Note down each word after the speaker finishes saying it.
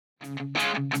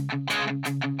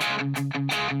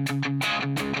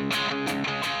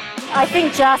I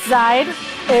think Josh Zeid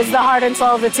is the heart and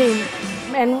soul of the team.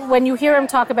 And when you hear him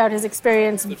talk about his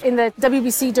experience in the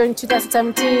WBC during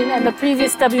 2017 and the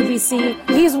previous WBC,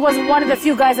 he was one of the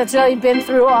few guys that's really been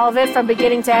through all of it from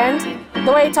beginning to end.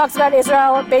 The way he talks about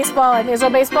Israel baseball and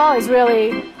Israel baseball is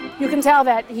really, you can tell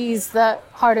that he's the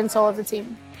heart and soul of the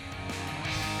team.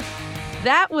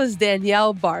 That was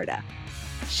Danielle Barta.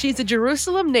 She's a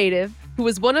Jerusalem native who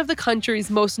was one of the country's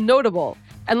most notable,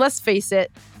 and let's face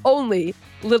it, only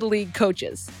Little League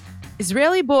coaches.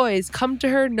 Israeli boys come to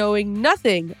her knowing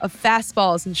nothing of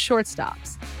fastballs and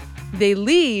shortstops. They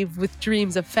leave with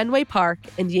dreams of Fenway Park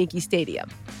and Yankee Stadium.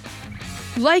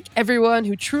 Like everyone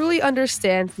who truly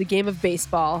understands the game of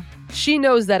baseball, she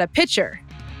knows that a pitcher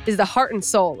is the heart and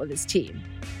soul of his team.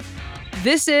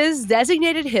 This is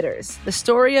Designated Hitters, the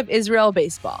story of Israel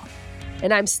baseball.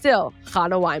 And I'm still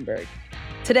Chana Weinberg.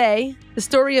 Today, the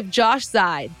story of Josh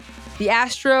Zeid, the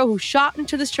Astro who shot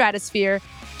into the stratosphere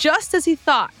just as he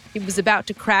thought he was about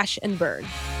to crash and burn.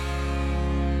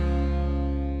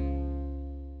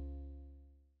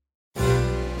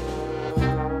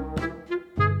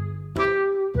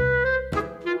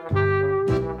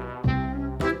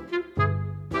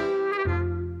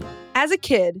 As a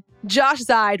kid, Josh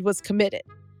Zeid was committed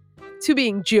to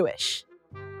being Jewish.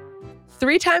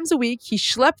 3 times a week, he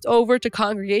schlepped over to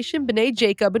Congregation B'nai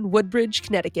Jacob in Woodbridge,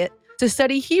 Connecticut, to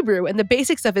study Hebrew and the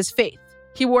basics of his faith.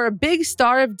 He wore a big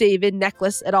Star of David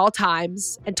necklace at all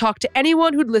times and talked to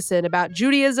anyone who'd listen about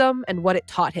Judaism and what it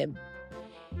taught him.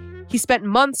 He spent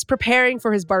months preparing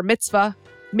for his bar mitzvah,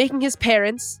 making his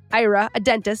parents, Ira, a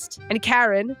dentist, and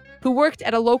Karen, who worked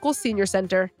at a local senior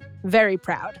center, very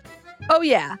proud. Oh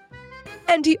yeah,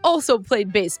 and he also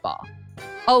played baseball.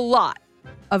 A lot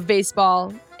of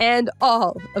baseball and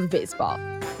all of baseball.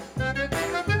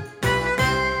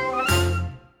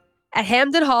 At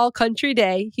Hamden Hall Country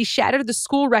Day, he shattered the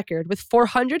school record with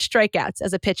 400 strikeouts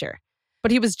as a pitcher.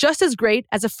 But he was just as great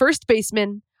as a first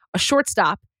baseman, a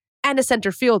shortstop, and a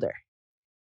center fielder.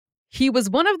 He was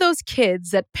one of those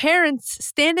kids that parents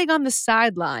standing on the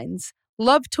sidelines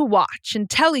love to watch and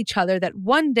tell each other that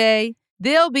one day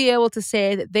they'll be able to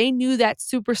say that they knew that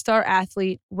superstar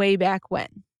athlete way back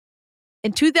when.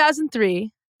 In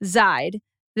 2003, Zeid,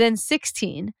 then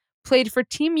 16, played for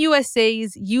Team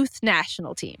USA's youth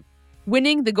national team,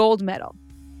 winning the gold medal.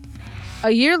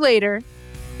 A year later,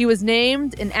 he was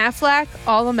named an AFLAC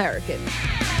All-American.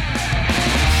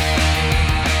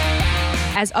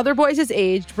 As other boys his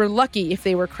age were lucky if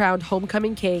they were crowned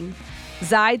homecoming king,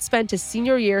 Zeid spent his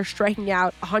senior year striking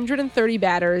out 130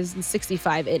 batters in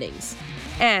 65 innings.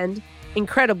 And,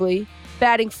 incredibly,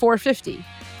 batting .450,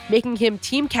 making him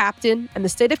team captain and the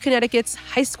state of Connecticut's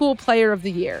High School Player of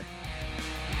the Year.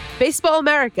 Baseball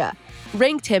America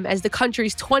ranked him as the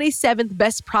country's 27th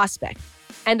best prospect,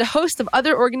 and a host of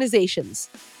other organizations,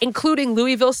 including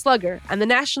Louisville Slugger and the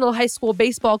National High School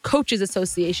Baseball Coaches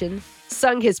Association,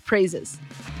 sung his praises.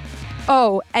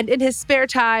 Oh, and in his spare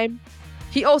time,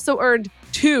 he also earned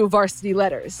 2 varsity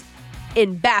letters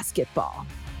in basketball.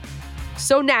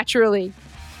 So naturally,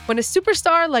 when a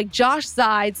superstar like Josh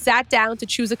Zeid sat down to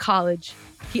choose a college,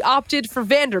 he opted for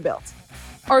Vanderbilt,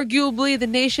 arguably the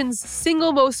nation's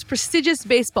single most prestigious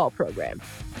baseball program.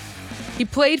 He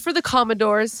played for the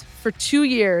Commodores for 2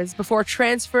 years before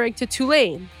transferring to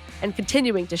Tulane and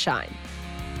continuing to shine.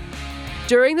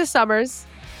 During the summers,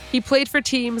 he played for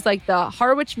teams like the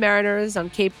Harwich Mariners on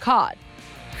Cape Cod,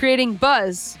 creating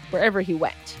buzz wherever he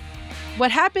went.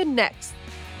 What happened next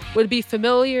would be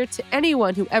familiar to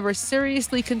anyone who ever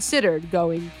seriously considered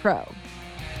going pro.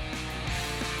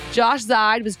 Josh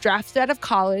Zeid was drafted out of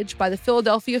college by the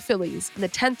Philadelphia Phillies in the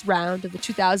 10th round of the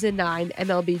 2009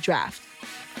 MLB draft,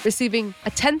 receiving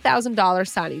a $10,000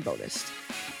 signing bonus.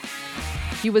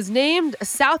 He was named a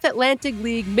South Atlantic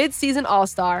League midseason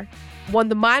All-Star, won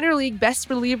the Minor League Best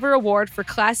Reliever Award for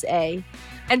Class A,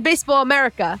 and Baseball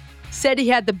America said he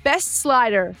had the best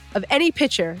slider of any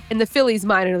pitcher in the Phillies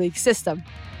minor league system.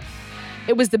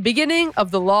 It was the beginning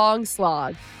of the long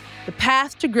slog, the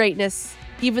path to greatness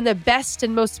even the best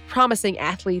and most promising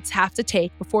athletes have to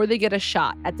take before they get a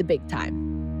shot at the big time.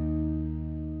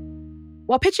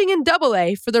 While pitching in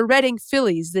Double-A for the Reading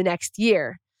Phillies the next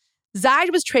year,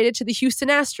 Zeid was traded to the Houston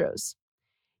Astros.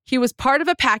 He was part of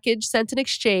a package sent in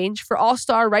exchange for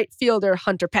all-star right fielder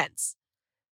Hunter Pence.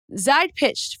 Zeid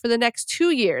pitched for the next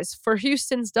 2 years for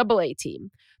Houston's Double-A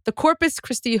team, the Corpus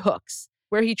Christi Hooks,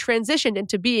 where he transitioned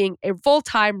into being a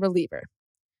full-time reliever.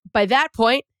 By that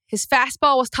point, his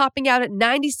fastball was topping out at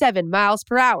 97 miles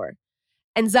per hour,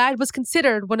 and Zeid was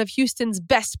considered one of Houston's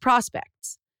best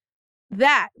prospects.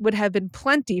 That would have been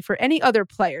plenty for any other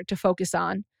player to focus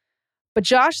on. But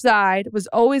Josh Zeid was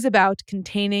always about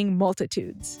containing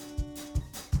multitudes.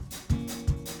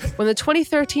 When the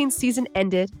 2013 season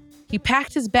ended, he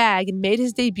packed his bag and made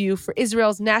his debut for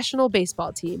Israel's national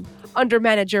baseball team under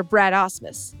manager Brad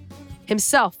Ausmus,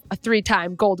 himself a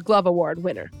 3-time Gold Glove Award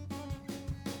winner.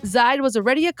 Zeid was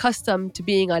already accustomed to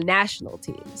being on national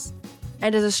teams,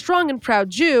 and as a strong and proud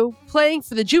Jew, playing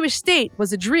for the Jewish state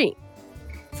was a dream.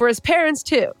 For his parents,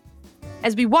 too.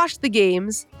 As we watched the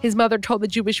games, his mother told the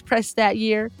Jewish press that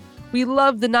year, we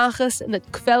love the nachas and the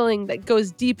kvelling that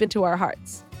goes deep into our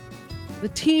hearts. The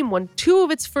team won 2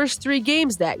 of its first 3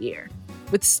 games that year,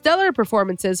 with stellar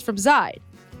performances from Zeid,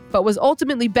 but was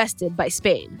ultimately bested by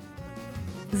Spain.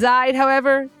 Zeid,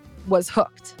 however, was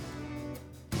hooked.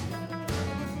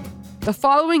 The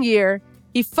following year,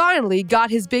 he finally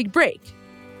got his big break.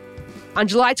 On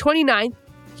July 29th,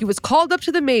 he was called up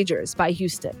to the majors by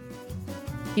Houston.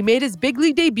 He made his big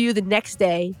league debut the next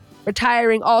day,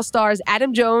 retiring All-Stars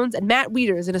Adam Jones and Matt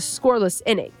Wieters in a scoreless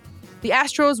inning. The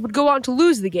Astros would go on to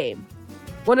lose the game,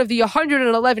 one of the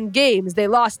 111 games they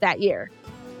lost that year.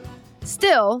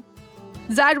 Still,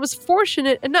 Zeid was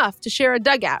fortunate enough to share a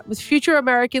dugout with future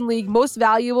American League Most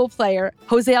Valuable Player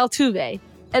Jose Altuve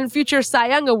and future Cy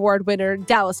Young Award winner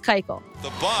Dallas Keuchel.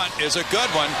 The bunt is a good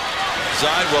one.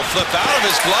 Zeid will flip out of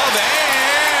his glove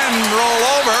and roll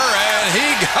over, and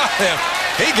he got him.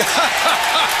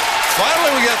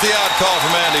 Finally, we get the out call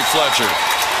from Andy Fletcher.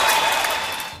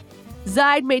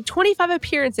 Zeid made 25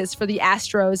 appearances for the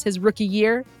Astros his rookie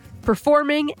year,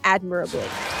 performing admirably.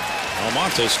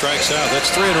 Almonte strikes out. That's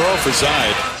 3 in a row for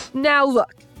Zeid. Now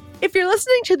look, if you're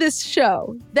listening to this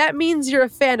show, that means you're a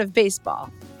fan of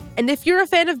baseball. And if you're a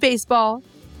fan of baseball,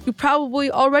 you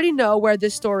probably already know where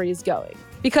this story is going.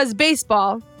 Because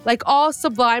baseball, like all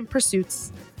sublime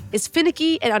pursuits, is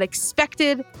finicky and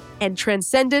unexpected and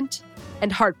transcendent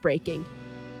and heartbreaking.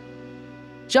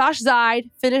 Josh Zeid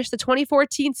finished the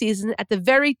 2014 season at the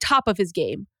very top of his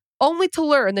game, only to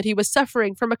learn that he was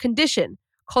suffering from a condition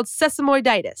called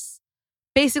sesamoiditis,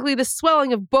 basically the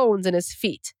swelling of bones in his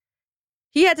feet.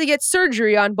 He had to get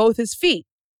surgery on both his feet,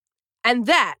 and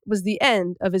that was the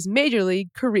end of his major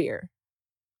league career.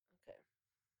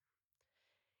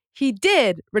 He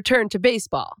did return to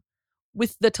baseball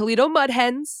with the Toledo Mud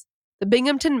Hens, the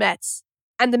Binghamton Mets,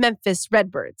 and the Memphis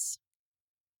Redbirds.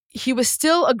 He was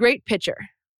still a great pitcher,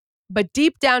 but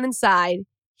deep down inside,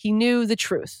 he knew the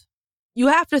truth. You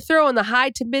have to throw in the high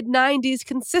to mid-90s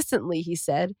consistently, he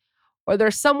said, or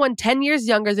there's someone 10 years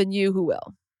younger than you who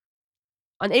will.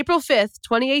 On April 5th,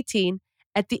 2018,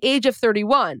 at the age of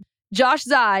 31, Josh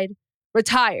Zeid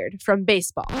retired from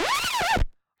baseball.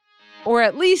 Or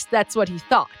at least that's what he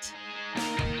thought.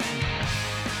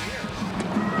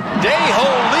 Dae-Ho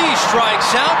Lee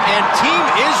strikes out, and Team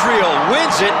Israel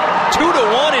wins it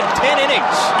 2-1 in 10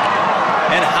 innings.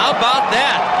 And how about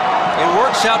that? It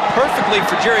works out perfectly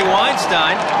for Jerry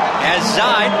Weinstein as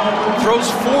Zeid throws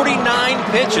 49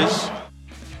 pitches.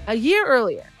 A year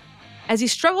earlier, as he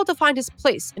struggled to find his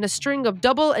place in a string of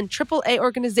double and triple A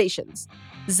organizations,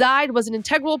 Zeid was an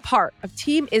integral part of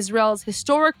Team Israel's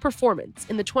historic performance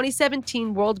in the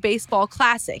 2017 World Baseball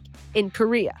Classic in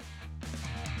Korea.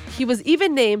 He was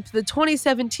even named to the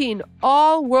 2017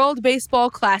 All-World Baseball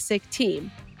Classic team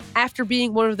after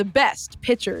being one of the best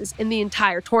pitchers in the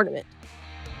entire tournament.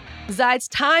 Zeid's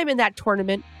time in that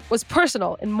tournament was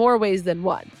personal in more ways than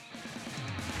one.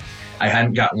 I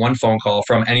hadn't gotten one phone call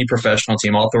from any professional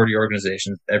team, all 30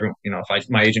 organizations.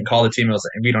 My agent called the team and was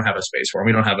like, we don't have a space for him.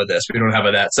 We don't have a this. We don't have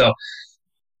a that. So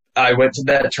I went to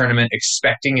that tournament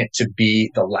expecting it to be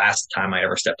the last time I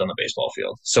ever stepped on the baseball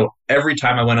field. So every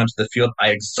time I went onto the field,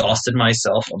 I exhausted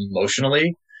myself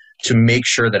emotionally to make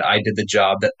sure that I did the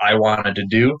job that I wanted to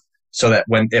do so that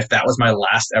if that was my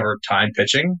last ever time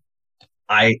pitching,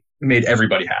 I made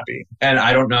everybody happy. And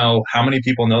I don't know how many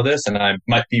people know this, and I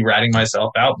might be ratting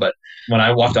myself out, but when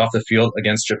I walked off the field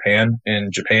against Japan in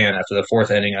Japan after the 4th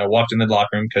inning, I walked in the locker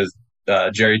room because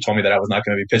Jerry told me that I was not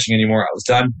going to be pitching anymore. I was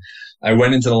done. I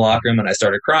went into the locker room and I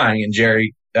started crying, and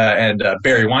Jerry and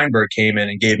Barry Weinberg came in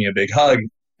and gave me a big hug.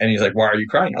 And he's like, "Why are you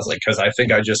crying?" I was like, "Because I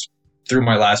think I just threw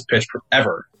my last pitch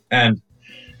ever." And,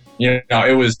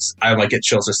 I get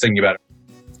chills just thinking about it.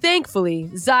 Thankfully,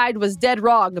 Zeid was dead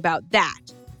wrong about that.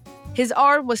 His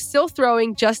arm was still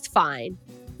throwing just fine,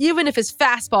 even if his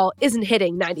fastball isn't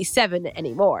hitting 97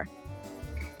 anymore.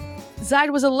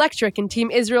 Zeid was electric in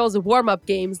Team Israel's warm-up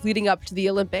games leading up to the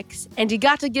Olympics, and he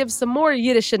got to give some more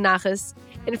Yiddish nachas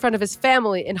in front of his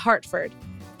family in Hartford.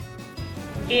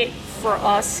 It, for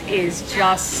us, is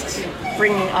just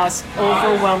bringing us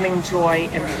overwhelming joy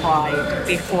and pride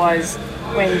because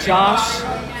when Josh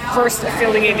first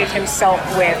affiliated himself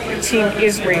with Team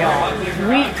Israel.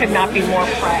 We could not be more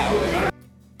proud.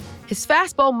 His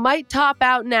fastball might top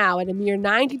out now at a mere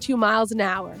 92 miles an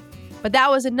hour, but that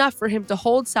was enough for him to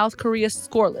hold South Korea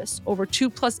scoreless over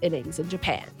 2+ innings in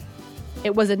Japan.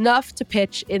 It was enough to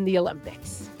pitch in the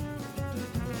Olympics.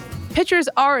 Pitchers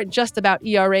aren't just about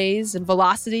ERAs and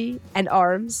velocity and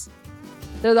arms.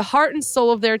 They're the heart and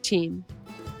soul of their team,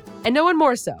 and no one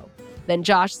more so than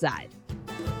Josh Zeid.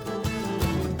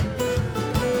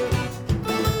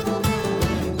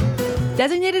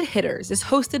 Designated Hitters is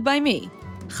hosted by me,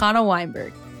 Chana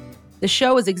Weinberg. The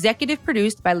show is executive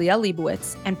produced by Liel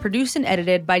Leibowitz and produced and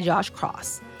edited by Josh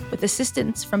Cross, with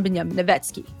assistance from Benjamin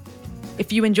Nevetsky.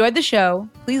 If you enjoyed the show,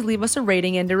 please leave us a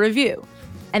rating and a review,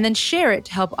 and then share it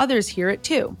to help others hear it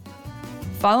too.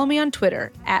 Follow me on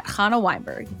Twitter @Chana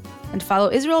Weinberg, and follow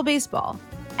Israel Baseball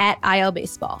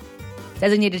 @ILBaseball.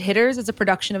 Designated Hitters is a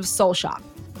production of Soul Shop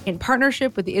in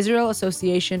partnership with the Israel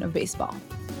Association of Baseball.